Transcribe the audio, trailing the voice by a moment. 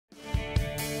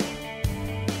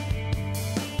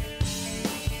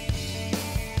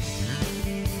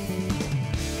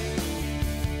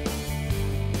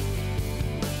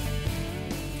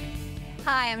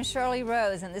Hi, I'm Shirley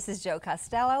Rose, and this is Joe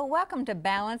Costello. Welcome to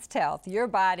Balanced Health, Your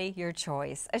Body, Your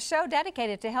Choice, a show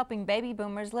dedicated to helping baby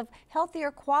boomers live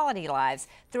healthier quality lives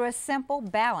through a simple,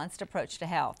 balanced approach to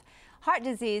health. Heart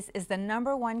disease is the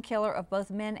 #1 killer of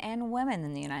both men and women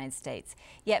in the United States.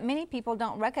 Yet many people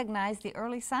don't recognize the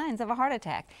early signs of a heart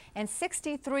attack. And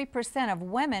 63% of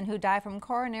women who die from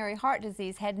coronary heart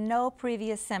disease had no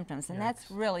previous symptoms, and that's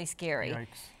really scary. Yikes.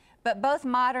 But both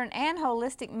modern and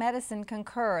holistic medicine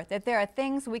concur that there are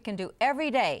things we can do every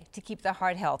day to keep the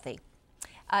heart healthy.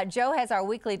 Joe has our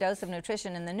weekly dose of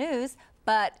nutrition in the news,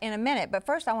 but in a minute. But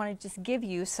first, I want to just give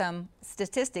you some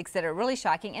statistics that are really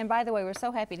shocking. And by the way, we're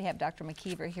so happy to have Dr.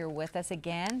 McKeever here with us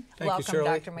again. Welcome, you,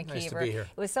 Dr. McKeever. Nice to be here.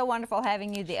 It was so wonderful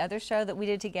having you the other show that we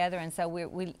did together, and so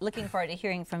we're looking forward to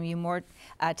hearing from you more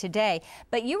today.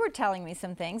 But you were telling me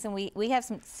some things, and we have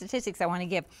some statistics I want to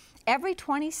give. Every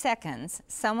 20 seconds,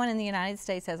 someone in the United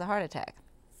States has a heart attack.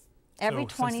 Every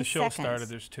 20 since the show seconds. started,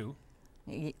 there's 2.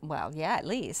 Well, yeah, at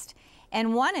least.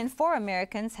 And 1 in 4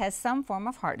 Americans has some form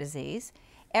of heart disease.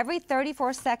 Every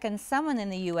 34 seconds, someone in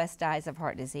the U.S. dies of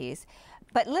heart disease.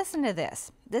 But listen to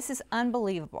this. This is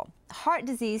unbelievable. Heart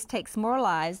disease takes more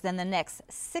lives than the next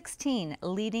 16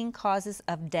 leading causes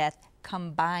of death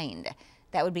combined.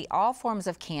 That would be all forms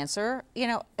of cancer. You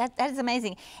know, that is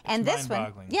amazing. And this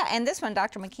one, yeah, and this one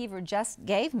Dr. McKeever just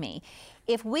gave me.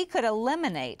 If we could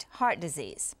eliminate heart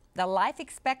disease, the life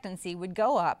expectancy would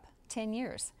go up 10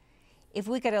 years. If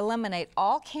we could eliminate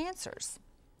all cancers,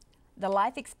 the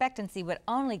life expectancy would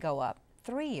only go up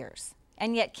 3 years.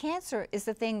 And yet cancer is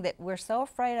the thing that we're so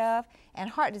afraid of, and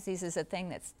heart disease is the thing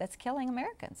that's killing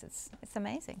Americans. It's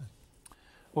amazing.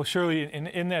 Well, Shirley,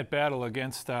 in that battle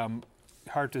against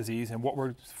heart disease, and what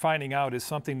we're finding out is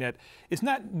something that is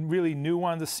not really new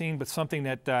on the scene, but something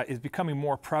that is becoming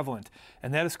more prevalent,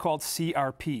 and that is called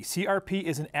CRP. CRP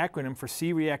is an acronym for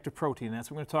C-Reactive Protein, and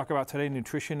that's what we're going to talk about today in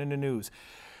Nutrition in the News.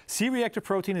 C-reactive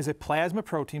protein is a plasma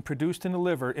protein produced in the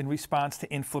liver in response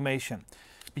to inflammation.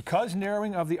 Because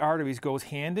narrowing of the arteries goes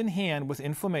hand in hand with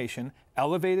inflammation,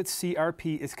 elevated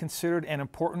CRP is considered an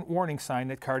important warning sign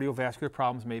that cardiovascular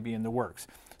problems may be in the works.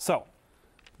 So,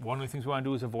 one of the things we want to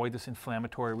do is avoid this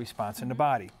inflammatory response in the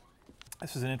body.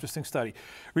 This is an interesting study.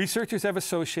 Researchers have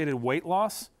associated weight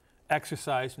loss,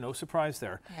 exercise, no surprise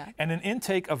there, and an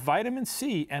intake of vitamin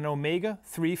C and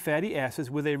omega-3 fatty acids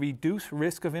with a reduced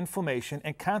risk of inflammation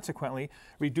and consequently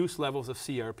reduced levels of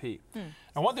CRP.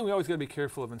 Now, one thing we always got to be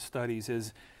careful of in studies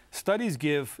is studies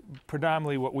give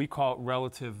predominantly what we call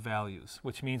relative values,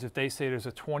 which means if they say there's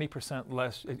a 20%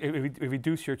 less, it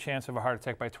reduces your chance of a heart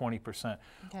attack by 20%.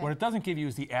 What it doesn't give you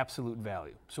is the absolute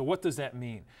value. So what does that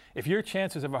mean? If your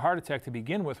chances of a heart attack to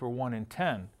begin with were 1 in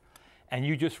 10, and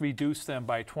you just reduce them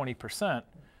by 20%,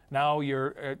 now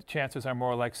your chances are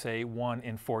more like, say, 1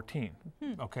 in 14,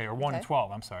 okay, or 1 in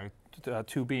 12, I'm sorry,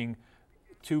 2 being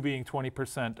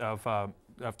 20%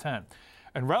 of 10.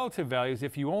 And relative values,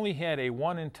 if you only had a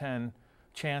 1 in 10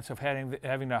 chance of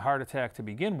having a heart attack to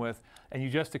begin with, and you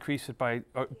just decrease it by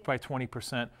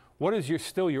 20%, what is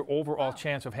still your overall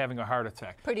chance of having a heart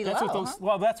attack? Pretty low, huh?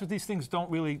 Well, that's what these things don't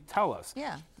really tell us.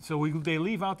 Yeah. So they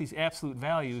leave out these absolute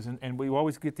values, and we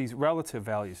always get these relative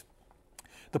values.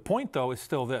 The point, though, is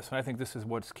still this, and I think this is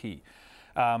what's key.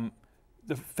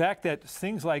 The fact that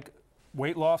things like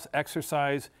weight loss,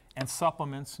 exercise, and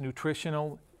supplements,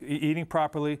 nutritional, eating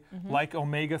properly, like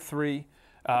omega-3,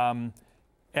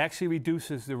 actually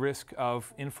reduces the risk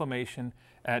of inflammation.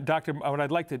 Doctor, what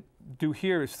I'd like to do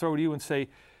here is throw to you and say,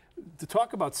 to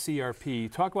talk about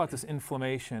CRP, talk about this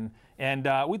inflammation, and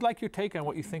we'd like your take on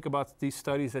what you think about these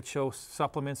studies that show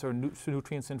supplements or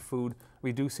nutrients in food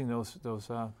reducing those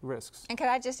risks. And could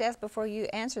I just ask before you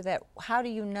answer that, how do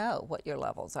you know what your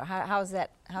levels are? How's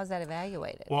that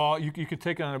evaluated? Well, you could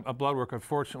take on a blood work.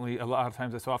 Unfortunately, a lot of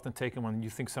times it's often taken when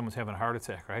you think someone's having a heart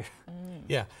attack, right?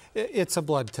 Yeah, it's a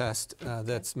blood test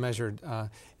that's measured.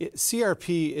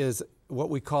 CRP is what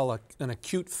we call an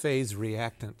acute phase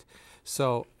reactant.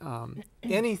 So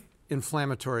any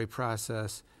inflammatory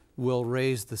process will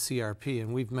raise the CRP,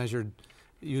 and we've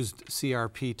used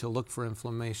CRP to look for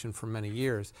inflammation for many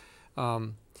years.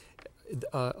 A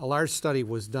large study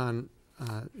was done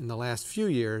in the last few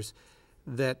years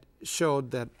that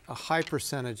showed that a high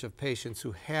percentage of patients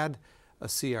who had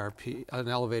an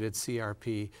elevated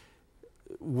CRP,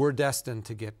 were destined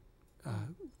to get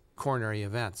coronary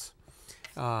events.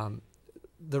 The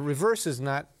reverse is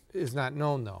not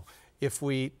known, though. If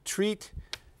we treat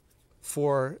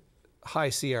for high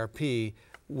CRP,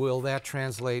 will that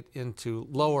translate into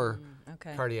lower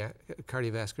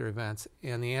cardiovascular events?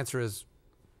 And the answer is,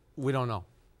 we don't know.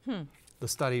 The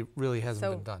study really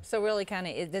hasn't been done. So really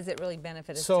does it really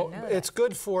benefit us to know that? It's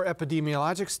good for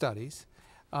epidemiologic studies,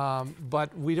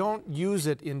 but we don't use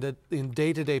it in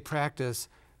day-to-day practice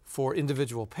for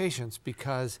individual patients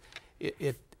because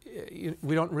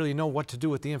we don't really know what to do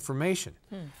with the information.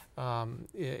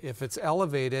 If it's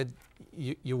elevated,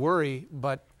 you worry,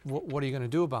 but what are you going to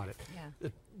do about it? Yeah.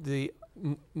 The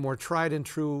more tried and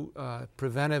true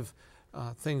preventive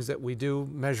things that we do,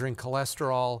 measuring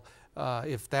cholesterol,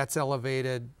 if that's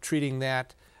elevated, treating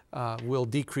that will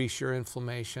decrease your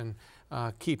inflammation.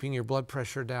 Keeping your blood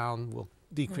pressure down will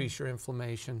decrease your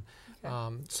inflammation.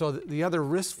 Okay. So the other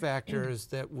risk factors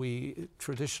that we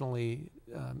traditionally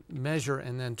measure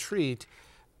and then treat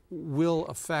will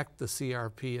affect the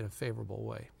CRP in a favorable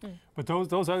way. But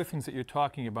those other things that you're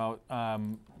talking about,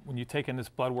 when you take in this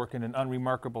blood work in an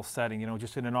unremarkable setting,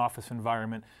 just in an office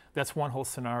environment, that's one whole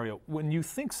scenario. When you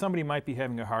think somebody might be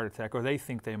having a heart attack, or they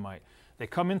think they might, they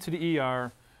come into the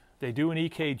ER, they do an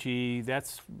EKG,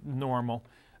 that's normal.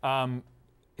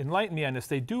 Enlighten me on this.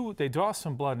 They draw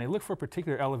some blood and they look for a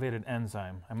particular elevated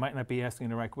enzyme. I might not be asking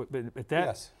the right question, but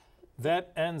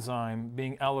that enzyme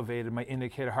being elevated might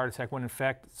indicate a heart attack when in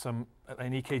fact an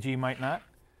EKG might not?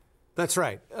 That's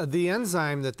right. The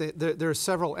enzyme there are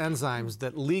several enzymes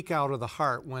that leak out of the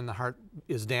heart when the heart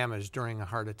is damaged during a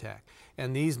heart attack.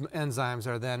 And these enzymes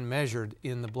are then measured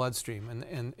in the bloodstream.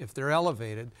 And if they're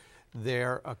elevated,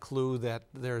 they're a clue that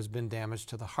there's been damage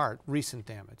to the heart, recent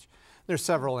damage. There's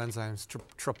several enzymes,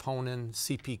 troponin,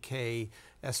 CPK,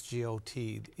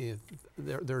 SGOT.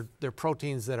 They're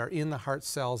proteins that are in the heart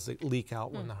cells that leak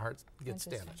out when the heart gets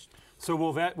damaged. So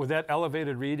with that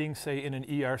elevated reading, say in an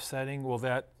ER setting, will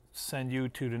that send you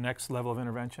to the next level of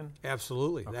intervention?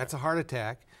 Absolutely. Okay. That's a heart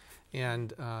attack,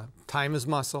 and time is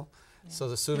muscle. Yeah. So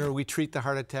the sooner we treat the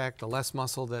heart attack, the less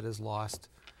muscle that is lost.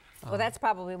 Well, that's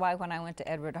probably why when I went to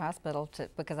Edward Hospital,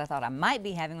 because I thought I might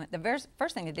be having it, the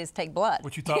first thing to do is take blood.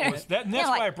 What you thought was that, and that's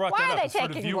why I brought that up. For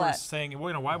the viewers saying,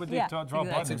 why would they draw blood?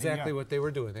 That's exactly what they were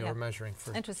doing. They were measuring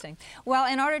for. Interesting.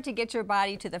 Well, in order to get your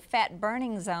body to the fat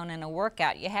burning zone in a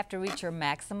workout, you have to reach your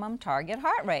maximum target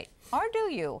heart rate. Or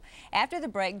do you? After the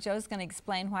break, Joe's going to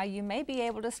explain why you may be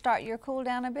able to start your cool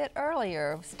down a bit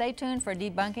earlier. Stay tuned for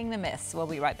Debunking the Myths. We'll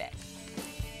be right back.